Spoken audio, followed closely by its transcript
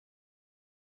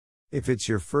If it's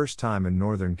your first time in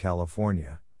Northern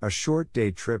California, a short day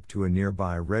trip to a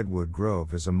nearby redwood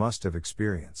grove is a must-have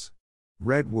experience.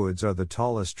 Redwoods are the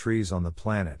tallest trees on the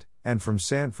planet, and from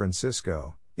San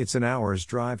Francisco, it's an hour's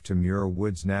drive to Muir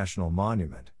Woods National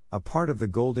Monument, a part of the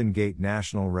Golden Gate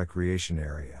National Recreation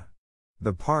Area.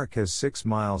 The park has 6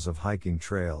 miles of hiking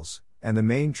trails, and the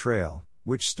main trail,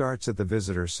 which starts at the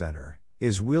visitor center,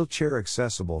 is wheelchair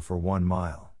accessible for 1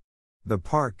 mile. The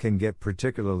park can get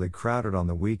particularly crowded on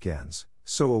the weekends,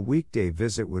 so a weekday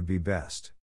visit would be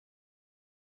best.